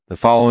The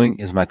following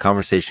is my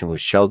conversation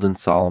with Sheldon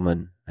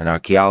Solomon, an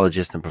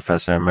archaeologist and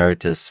professor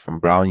emeritus from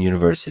Brown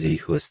University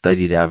who has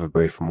studied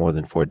Avebury for more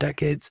than 4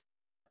 decades.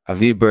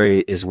 Avebury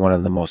is one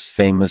of the most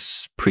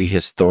famous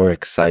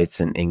prehistoric sites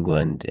in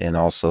England and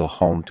also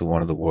home to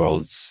one of the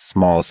world's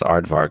smallest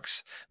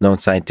aardvarks, known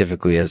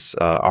scientifically as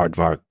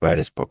Aardvark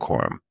bitis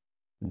porcorum.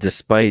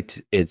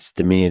 Despite its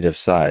diminutive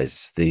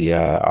size, the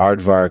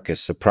aardvark is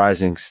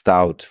surprisingly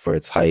stout for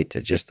its height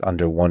at just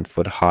under 1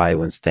 foot high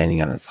when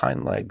standing on its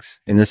hind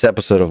legs. In this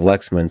episode of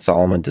Lexman,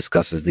 Solomon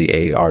discusses the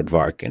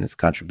aardvark and its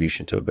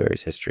contribution to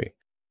Avebury's history.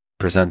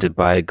 Presented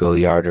by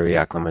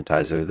Aardvark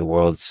Acclimatizer, the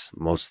world's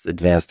most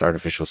advanced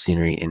artificial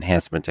scenery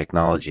enhancement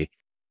technology.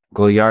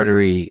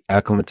 Aardvark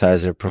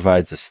Acclimatizer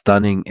provides a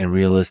stunning and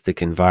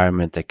realistic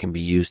environment that can be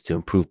used to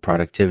improve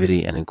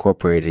productivity and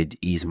incorporated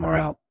ease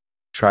morale.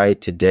 Try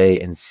it today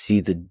and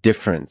see the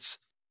difference.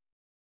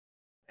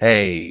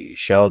 Hey,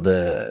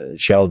 Sheldon.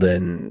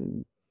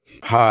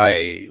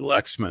 Hi,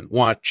 Lexman.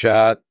 Want to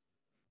chat?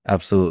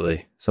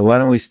 Absolutely. So why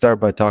don't we start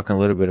by talking a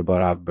little bit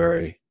about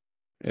Avebury?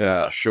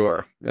 Yeah,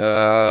 sure. Bury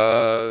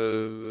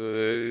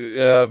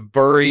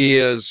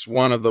is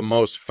one of the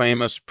most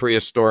famous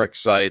prehistoric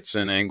sites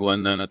in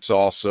England, and it's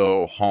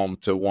also home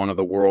to one of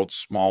the world's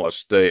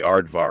smallest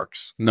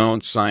aardvarks,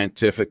 known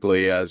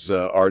scientifically as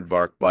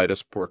Aardvark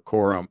bitis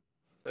porcorum.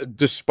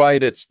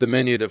 Despite its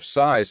diminutive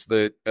size,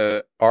 the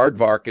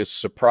aardvark is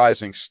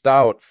surprisingly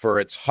stout for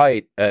its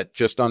height at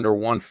just under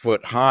 1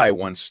 foot high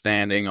when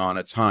standing on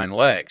its hind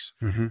legs.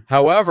 Mm-hmm.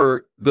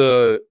 However,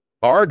 the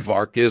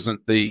aardvark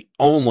isn't the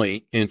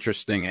only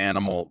interesting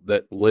animal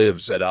that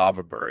lives at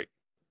Avebury.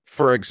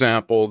 For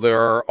example,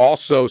 there are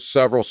also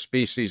several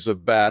species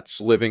of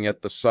bats living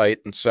at the site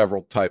and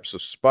several types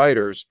of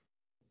spiders.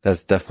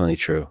 That's definitely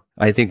true.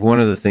 I think one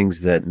of the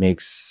things that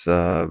makes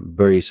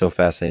Bury so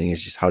fascinating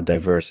is just how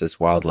diverse its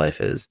wildlife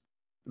is.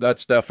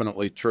 That's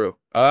definitely true.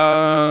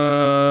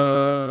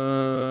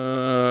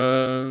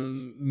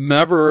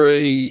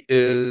 Avebury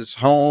is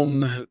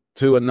home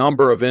to a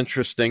number of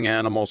interesting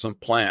animals and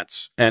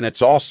plants, and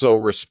it's also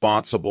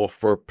responsible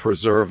for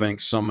preserving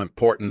some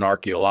important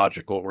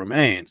archaeological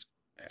remains.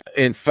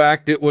 In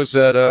fact, it was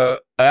at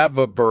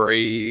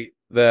Avebury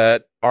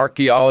that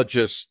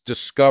archaeologists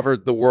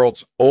discovered the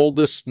world's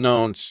oldest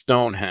known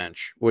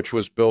Stonehenge, which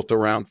was built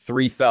around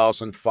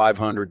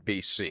 3,500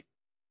 BC.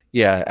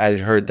 Yeah,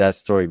 I'd heard that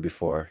story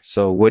before.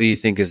 So what do you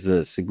think is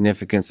the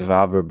significance of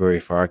Avebury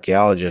for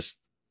archaeologists?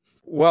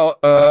 Well,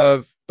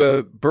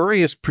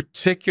 Bury is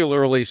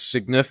particularly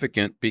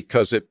significant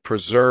because it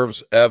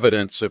preserves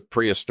evidence of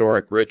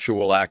prehistoric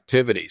ritual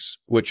activities,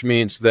 which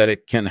means that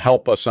it can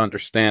help us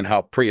understand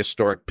how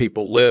prehistoric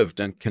people lived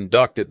and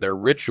conducted their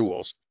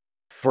rituals.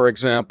 For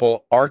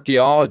example,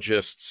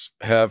 archaeologists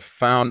have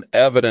found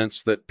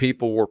evidence that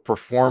people were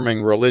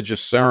performing religious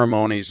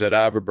ceremonies at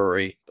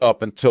Avebury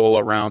up until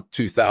around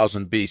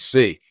 2000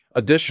 BC.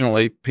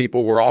 Additionally,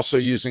 people were also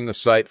using the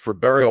site for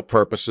burial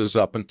purposes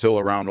up until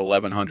around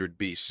 1100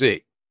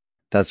 BC.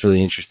 That's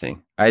really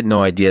interesting. I had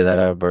no idea that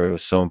Avebury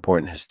was so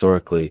important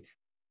historically.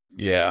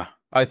 Yeah,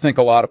 I think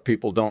a lot of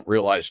people don't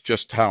realize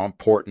just how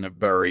important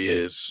Avebury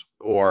is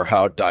or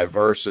how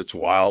diverse its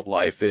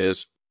wildlife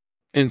is.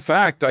 In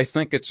fact, I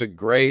think it's a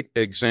great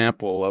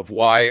example of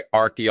why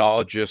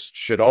archaeologists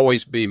should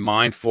always be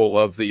mindful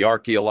of the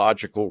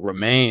archaeological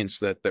remains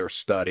that they're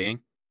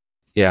studying.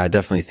 Yeah, I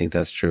definitely think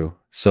that's true.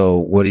 So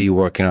what are you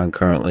working on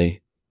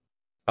currently?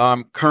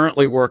 I'm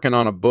currently working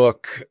on a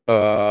book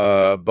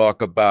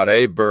about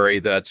Avebury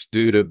that's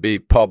due to be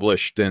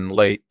published in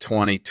late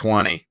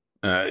 2020.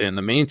 In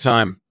the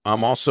meantime,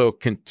 I'm also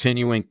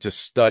continuing to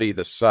study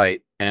the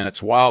site and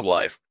its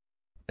wildlife.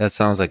 That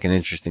sounds like an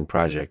interesting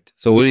project.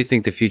 So what do you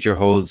think the future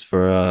holds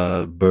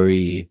for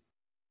Bury?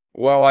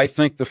 Well, I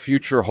think the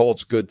future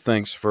holds good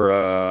things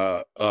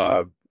for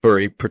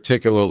Bury,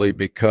 particularly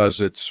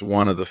because it's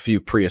one of the few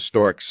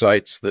prehistoric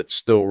sites that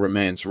still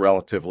remains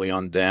relatively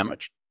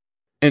undamaged.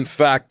 In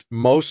fact,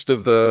 most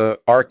of the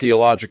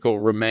archaeological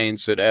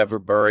remains at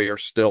Avebury are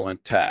still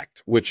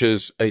intact, which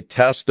is a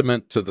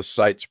testament to the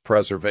site's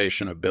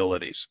preservation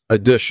abilities.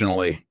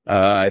 Additionally,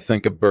 I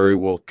think Avebury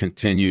will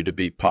continue to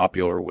be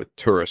popular with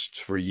tourists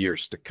for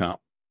years to come.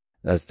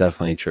 That's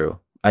definitely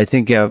true. I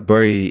think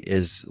Bury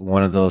is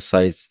one of those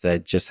sites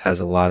that just has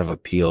a lot of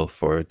appeal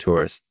for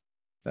tourists.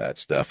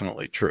 That's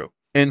definitely true.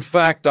 In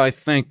fact, I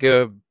think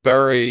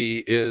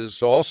Bury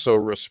is also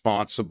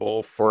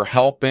responsible for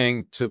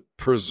helping to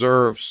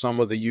preserve some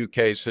of the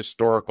UK's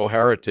historical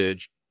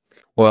heritage.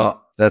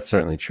 Well, that's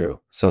certainly true.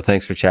 So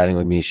thanks for chatting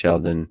with me,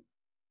 Sheldon.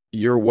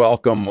 You're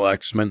welcome,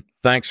 Lexman.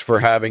 Thanks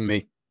for having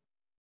me.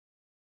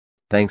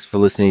 Thanks for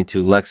listening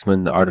to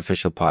Lexman, the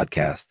Artificial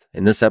Podcast.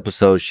 In this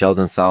episode,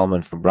 Sheldon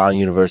Solomon from Brown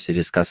University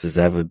discusses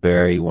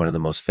Avebury, one of the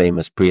most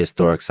famous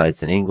prehistoric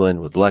sites in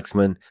England, with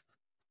Lexman.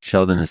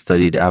 Sheldon has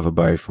studied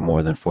Avebury for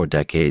more than 4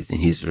 decades,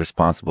 and he's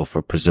responsible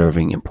for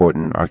preserving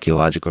important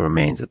archaeological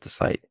remains at the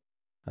site.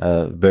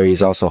 Bury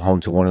is also home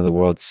to one of the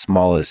world's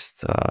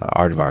smallest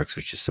aardvarks,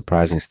 which is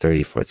surprisingly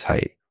sturdy for its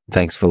height.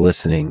 Thanks for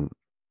listening.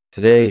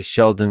 Today,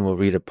 Sheldon will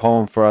read a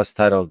poem for us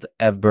titled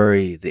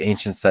Avebury, the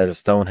ancient site of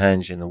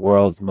Stonehenge and the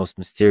world's most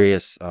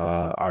mysterious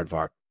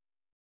aardvark.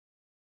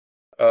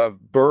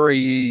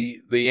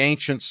 Bury, the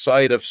ancient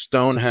site of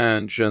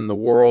Stonehenge and the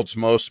world's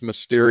most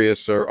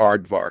mysterious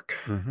aardvark.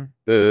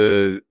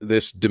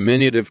 This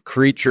diminutive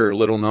creature,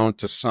 little known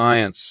to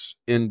science,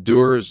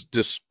 endures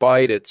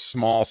despite its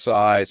small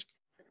size.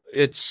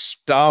 Its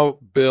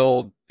stout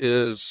build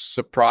is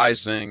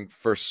surprising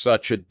for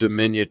such a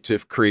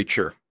diminutive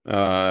creature,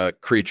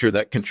 creature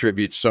that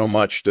contributes so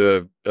much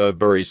to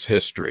Bury's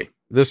history.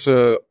 This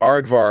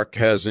aardvark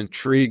has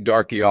intrigued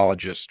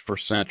archaeologists for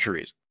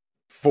centuries,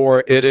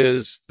 for it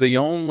is the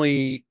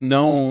only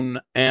known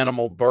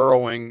animal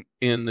burrowing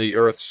in the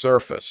Earth's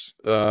surface.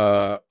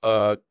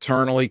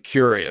 Eternally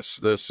curious,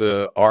 this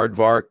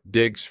aardvark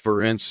digs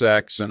for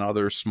insects and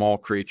other small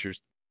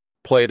creatures,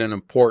 played an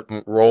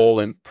important role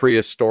in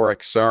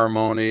prehistoric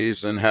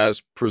ceremonies, and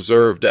has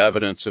preserved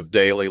evidence of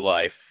daily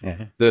life.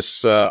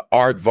 This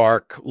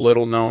aardvark,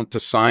 little known to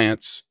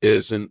science,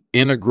 is an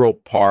integral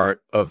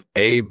part of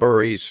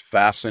Avebury's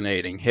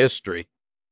fascinating history.